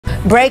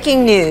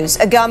Breaking news.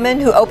 A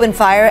gunman who opened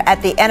fire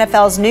at the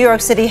NFL's New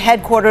York City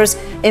headquarters,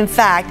 in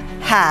fact,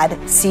 had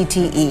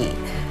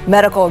CTE.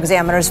 Medical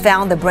examiners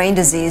found the brain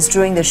disease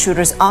during the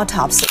shooter's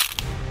autopsy.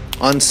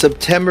 On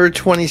September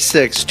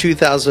 26,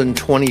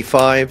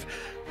 2025,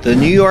 the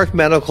New York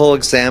Medical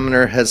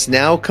Examiner has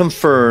now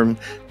confirmed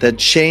that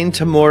Shane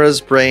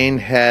Tamura's brain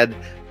had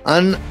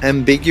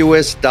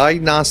unambiguous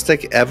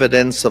diagnostic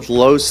evidence of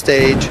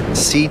low-stage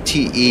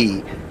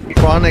CTE,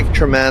 chronic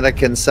traumatic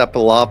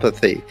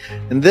encephalopathy,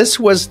 and this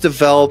was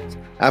developed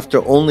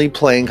after only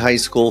playing high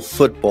school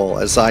football,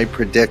 as I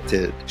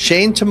predicted.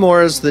 Shane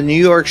Tamura is the New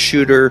York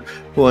shooter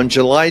who on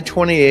July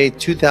 28,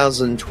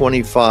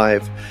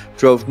 2025,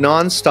 drove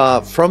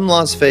nonstop from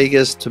Las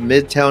Vegas to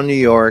Midtown New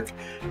York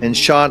and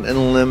shot and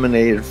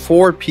eliminated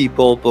 4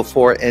 people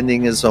before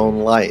ending his own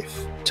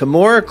life.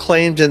 Tamura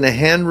claimed in a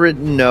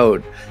handwritten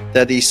note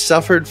that he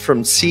suffered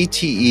from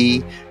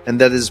CTE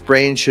and that his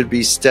brain should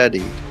be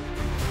studied.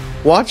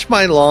 Watch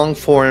my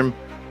long-form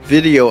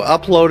video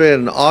uploaded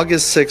on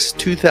August 6,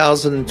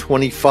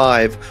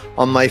 2025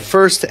 on my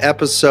first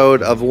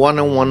episode of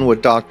One-on-One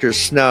with Dr.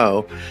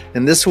 Snow,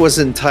 and this was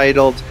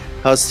entitled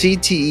How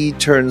CTE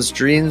Turns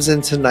Dreams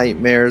into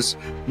Nightmares.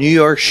 New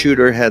York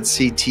Shooter Had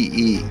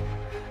CTE.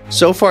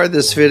 So far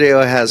this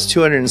video has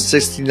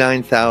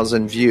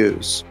 269,000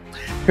 views.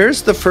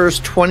 Here's the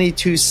first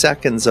 22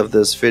 seconds of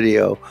this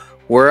video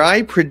where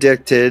I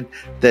predicted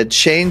that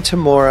Shane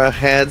Tamura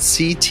had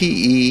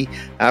CTE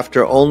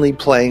after only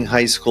playing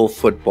high school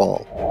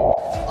football.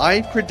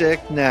 I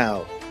predict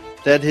now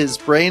that his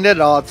brain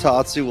at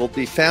autopsy will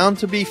be found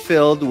to be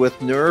filled with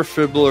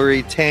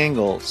neurofibrillary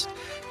tangles.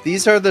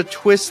 These are the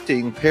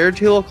twisting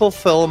parahelical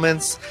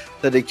filaments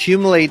that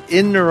accumulate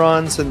in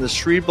neurons in the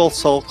cerebral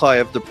sulci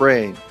of the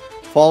brain,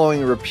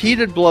 following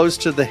repeated blows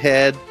to the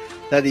head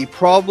that he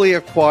probably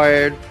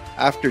acquired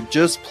after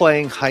just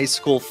playing high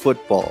school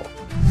football.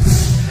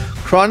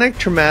 Chronic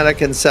traumatic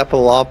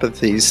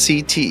encephalopathy,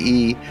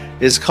 CTE,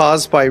 is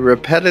caused by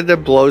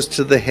repetitive blows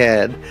to the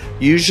head,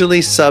 usually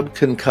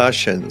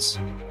subconcussions.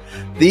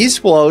 These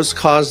blows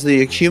cause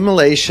the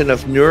accumulation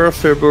of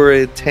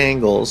neurofibrillary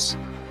tangles,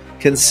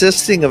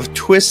 consisting of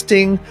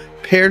twisting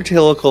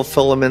parahelical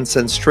filaments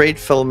and straight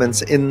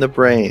filaments in the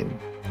brain.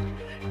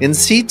 In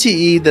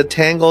CTE, the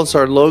tangles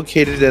are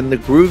located in the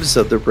grooves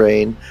of the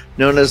brain,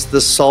 known as the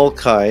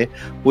sulci,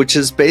 which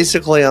is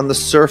basically on the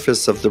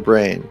surface of the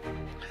brain.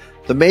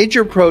 The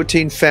major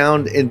protein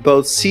found in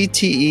both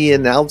CTE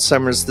and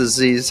Alzheimer's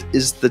disease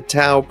is the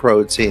tau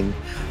protein,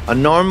 a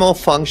normal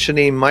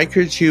functioning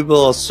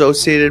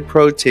microtubule-associated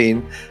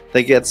protein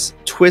that gets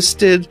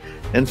twisted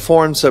and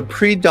forms a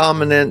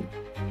predominant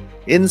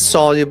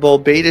insoluble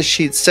beta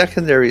sheet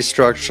secondary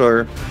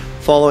structure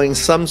following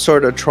some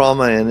sort of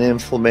trauma and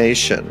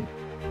inflammation.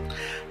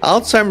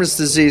 Alzheimer's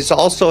disease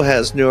also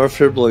has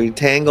neurofibrillary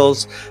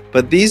tangles,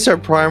 but these are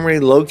primarily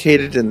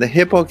located in the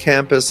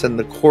hippocampus and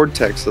the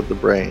cortex of the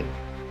brain.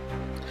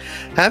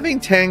 Having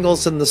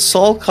tangles in the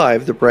sulci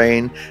of the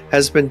brain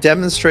has been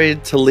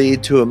demonstrated to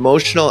lead to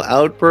emotional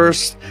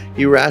outbursts,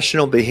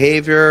 irrational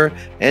behavior,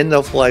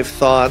 end-of-life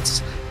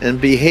thoughts,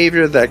 and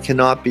behavior that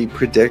cannot be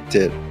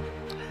predicted.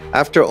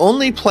 After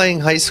only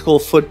playing high school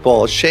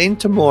football, Shane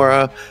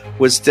Tamura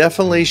was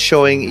definitely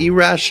showing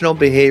irrational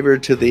behavior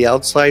to the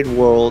outside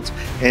world,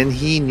 and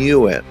he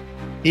knew it.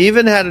 He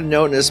even had a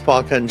note in his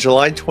pocket on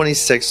July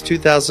 26,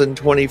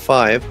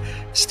 2025,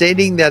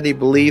 stating that he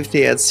believed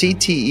he had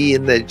CTE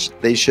and that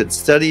they should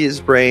study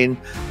his brain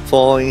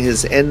following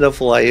his end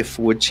of life,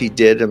 which he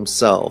did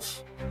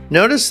himself.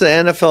 Notice the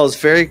NFL is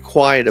very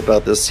quiet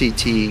about the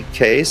CTE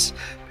case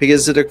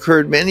because it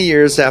occurred many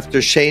years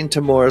after Shane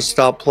Tamura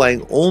stopped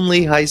playing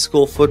only high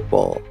school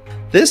football.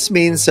 This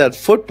means that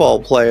football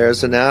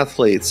players and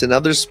athletes in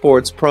other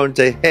sports prone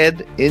to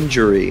head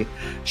injury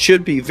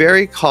should be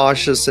very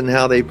cautious in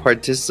how they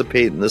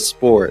participate in the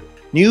sport.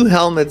 New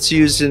helmets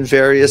used in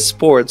various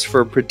sports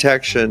for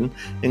protection,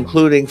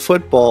 including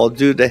football,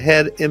 due to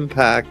head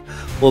impact,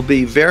 will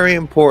be very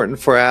important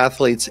for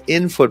athletes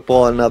in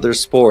football and other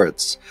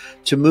sports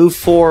to move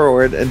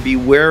forward and be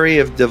wary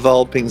of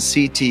developing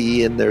CTE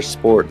in their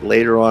sport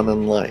later on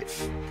in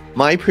life.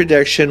 My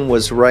prediction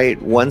was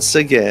right once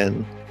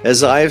again,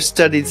 as I have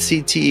studied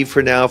CTE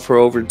for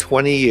over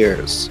 20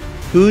 years.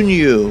 Who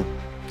knew?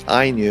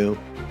 I knew.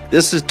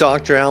 This is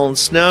Dr. Alan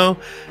Snow,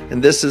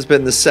 and this has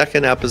been the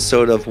second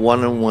episode of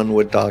One-on-One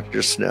with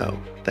Dr. Snow.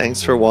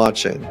 Thanks for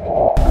watching.